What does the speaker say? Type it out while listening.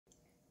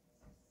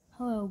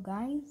Hello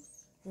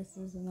guys, this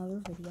is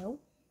another video.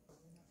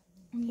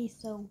 Okay,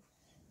 so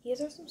these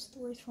are some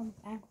stories from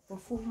back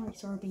before I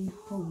started being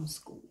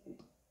homeschooled.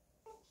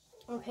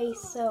 Okay,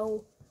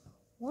 so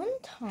one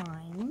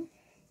time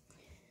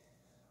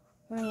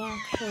when I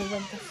actually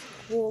went to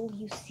school,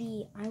 you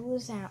see, I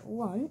was at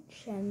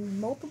lunch and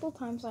multiple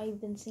times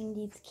I've been seeing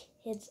these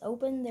kids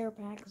open their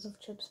bags of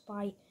chips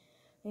by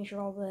making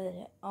sure all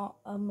the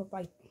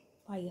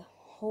by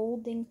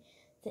holding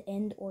the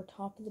end or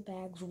top of the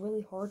bags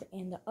really hard,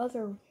 and the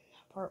other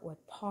part would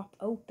pop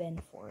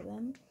open for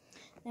them.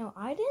 Now,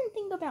 I didn't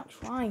think about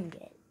trying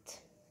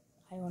it.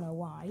 I don't know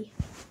why.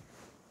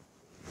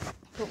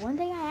 But one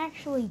day I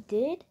actually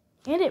did,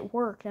 and it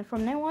worked. And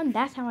from now on,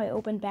 that's how I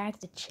opened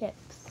bags of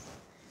chips.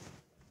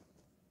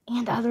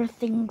 And other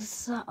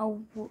things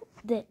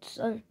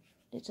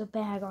it's a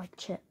bag like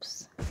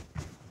chips.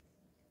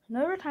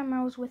 Another time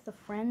I was with a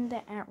friend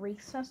at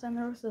recess, and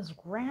there was this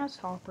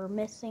grasshopper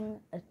missing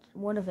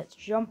one of its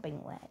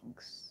jumping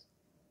legs.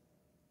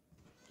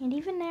 And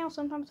even now,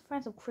 sometimes I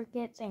find some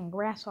crickets and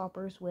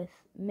grasshoppers with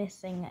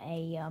missing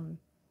a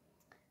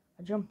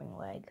jumping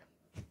leg.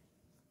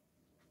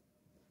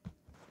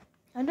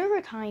 Another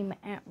time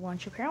at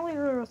lunch, apparently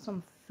there was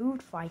some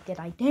food fight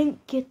that I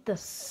didn't get to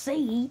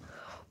see.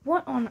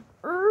 What on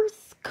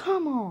earth?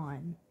 Come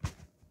on!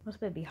 Must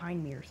have been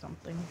behind me or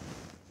something.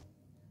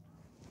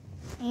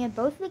 And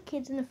both of the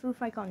kids in the food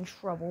fight got in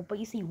trouble, but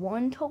you see,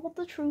 one told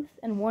the truth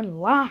and one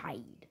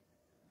lied.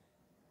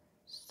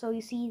 So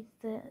you see,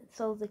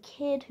 the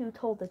kid who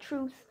told the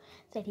truth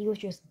said he was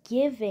just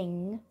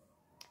giving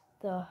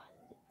the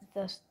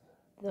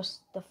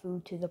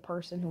food to the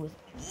person who was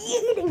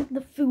eating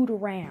the food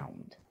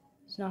around.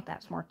 It's not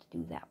that smart to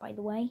do that, by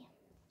the way.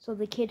 So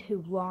the kid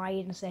who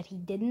lied and said he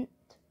didn't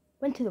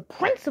went to the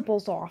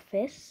principal's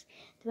office,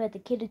 but the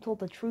kid who told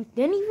the truth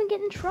didn't even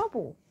get in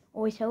trouble.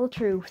 Always tell the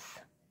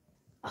truth.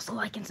 Also,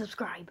 like and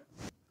subscribe.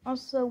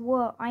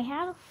 Also, I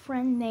had a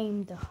friend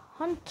named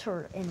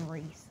Hunter in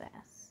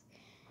recess.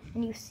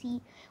 And you see,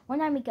 one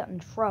time he got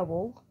in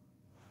trouble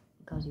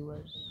because he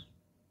was,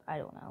 I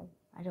don't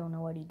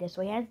know what he did.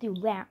 So he had to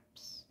do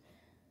laps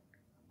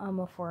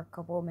for a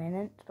couple of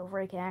minutes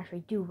before he could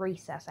actually do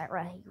recess at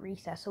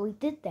recess. So he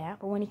did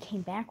that, but when he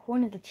came back,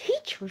 one of the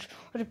teachers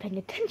was paying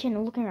attention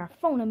and looking at our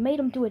phone and made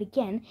him do it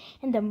again.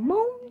 And the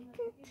moment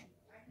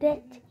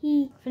that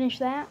he finished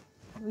that,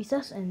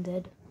 recess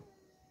ended.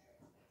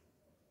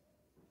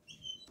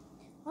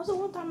 Also,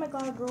 one time I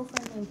got a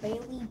girlfriend named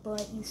Bailey,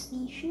 but you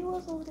see, she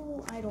was a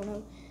little, I don't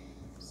know.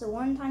 So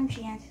one time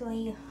she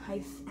accidentally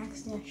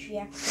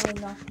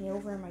knocked me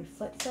over and my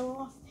foot fell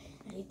off.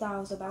 And she thought I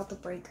was about to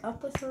break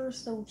up with her,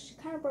 so she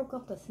kind of broke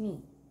up with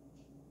me.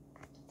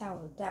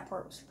 That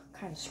part was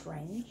kind of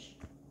strange.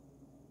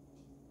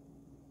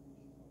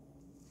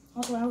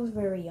 Also, I was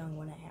very young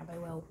when it happened.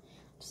 Well,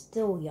 I'm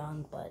still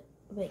young, but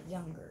a bit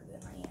younger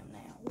than I am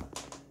now.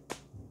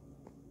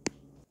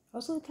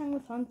 Also, the time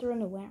with Hunter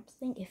and the laps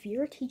thing, if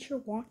you're a teacher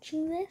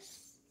watching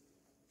this,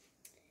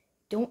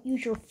 don't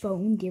use your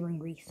phone during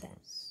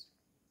recess.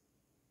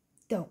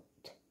 Don't.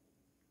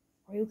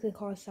 Or you could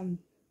cause some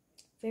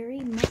very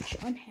much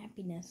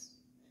unhappiness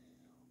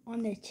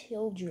on the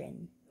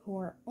children who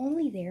are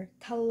only there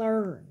to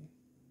learn.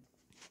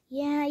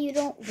 Yeah, you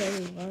don't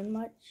really learn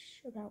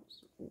much about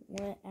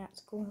at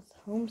school with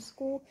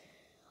homeschool,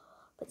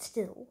 but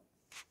still.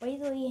 By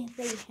the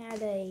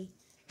way,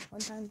 one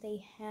time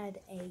they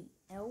had a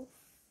elf,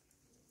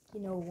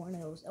 one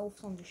of those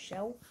elves on the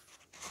shelf,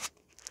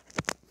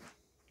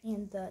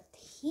 and the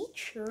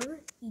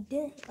teacher,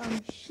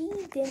 she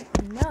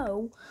didn't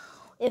know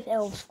if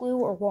elves flew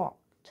or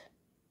walked,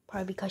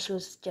 probably because she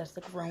was just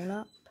a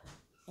grown-up,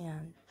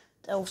 and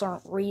elves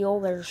aren't real,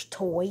 they're just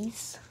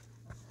toys.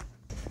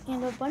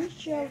 And a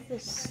bunch of the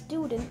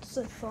students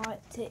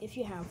thought that if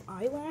you have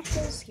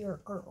eyelashes, you're a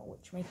girl,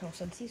 which makes no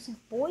sense. These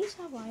boys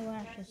have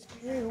eyelashes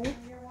too.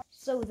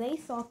 So they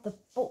thought the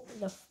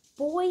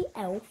boy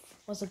elf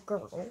was a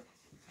girl.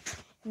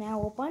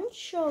 Now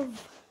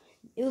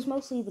it was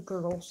mostly the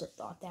girls that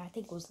thought that. I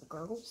think it was the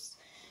girls.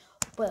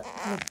 But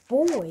the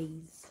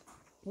boys,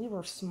 we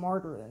were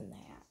smarter than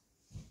that.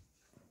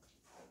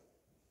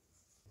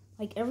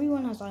 Like,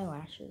 everyone has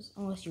eyelashes,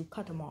 unless you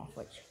cut them off,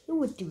 which, who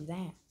would do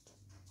that?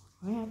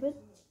 I have it.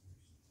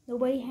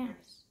 Nobody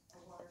has.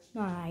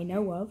 Not I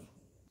know of.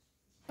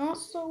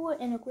 Also,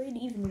 in a grade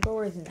even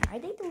lower than that, I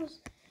think it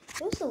was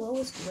the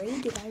lowest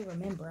grade that I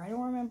remember. I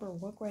don't remember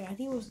what grade. I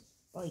think it was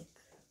like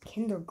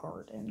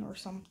kindergarten or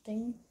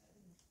something.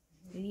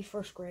 Maybe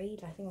first grade.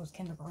 I think it was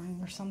kindergarten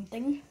or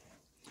something.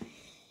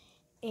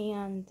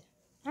 And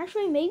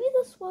actually, maybe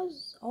this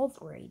was all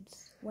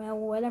grades. Well,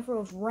 whenever it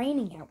was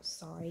raining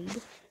outside,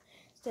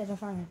 instead of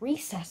having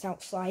recess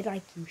outside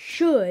like you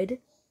should,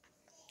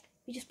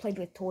 we just played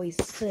with toys,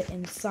 sit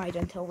inside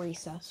until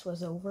recess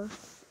was over.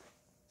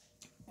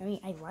 I mean,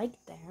 I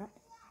liked that.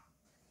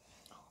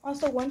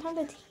 Also, one time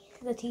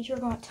the teacher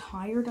got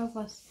tired of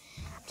us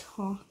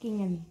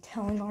talking and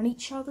telling on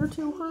each other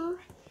to her.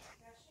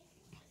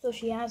 So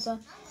she has a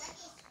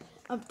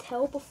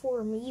tell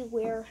before me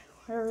where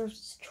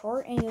there's a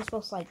chart, and you're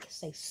supposed to like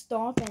say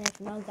stop, and if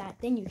none of that,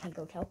 then you can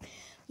go tell.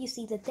 You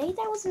see, the day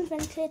that was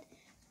invented,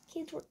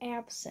 kids were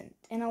absent,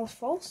 and I was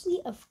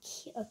falsely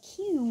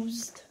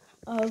accused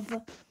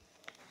of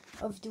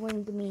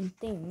doing the mean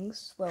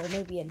things. Well,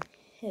 maybe in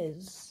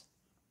his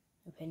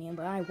opinion,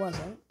 but I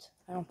wasn't.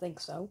 I don't think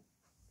so.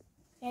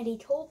 And he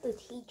told the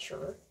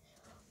teacher,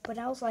 but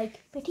I was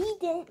like, but he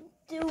didn't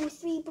do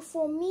 3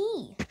 before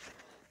me.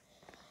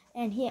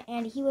 And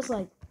he was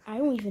like, I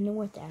don't even know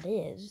what that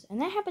is. And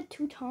that happened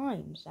 2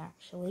 times,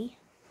 actually.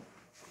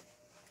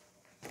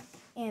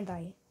 And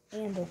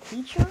the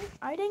teacher,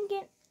 I didn't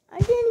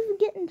even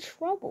get in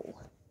trouble.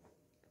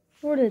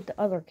 Nor did the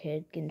other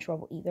kid get in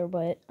trouble either,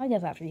 but I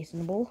guess that's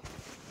reasonable.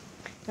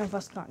 None of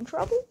us got in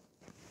trouble.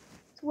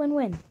 It's a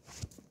win-win.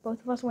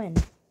 Both of us win.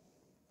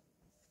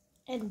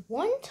 And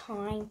one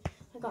time,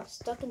 I got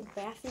stuck in the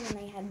bathroom and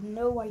I had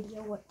no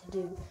idea what to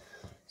do.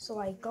 So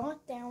I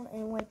got down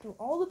and went through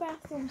all the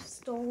bathroom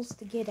stalls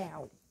to get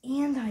out.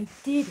 And I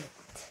did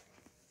it.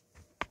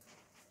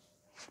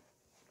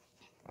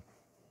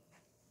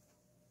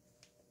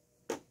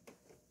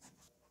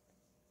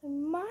 I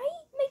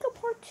might make a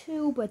part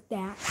 2, but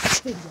that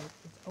video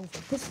is over.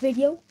 This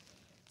video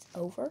is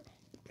over.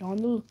 Be on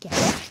the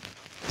lookout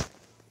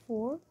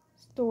for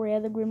Story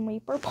of the Grim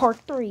Reaper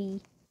Part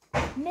 3.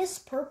 Miss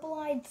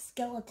Purple-Eyed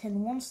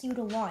Skeleton wants you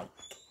to like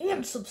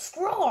and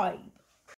subscribe.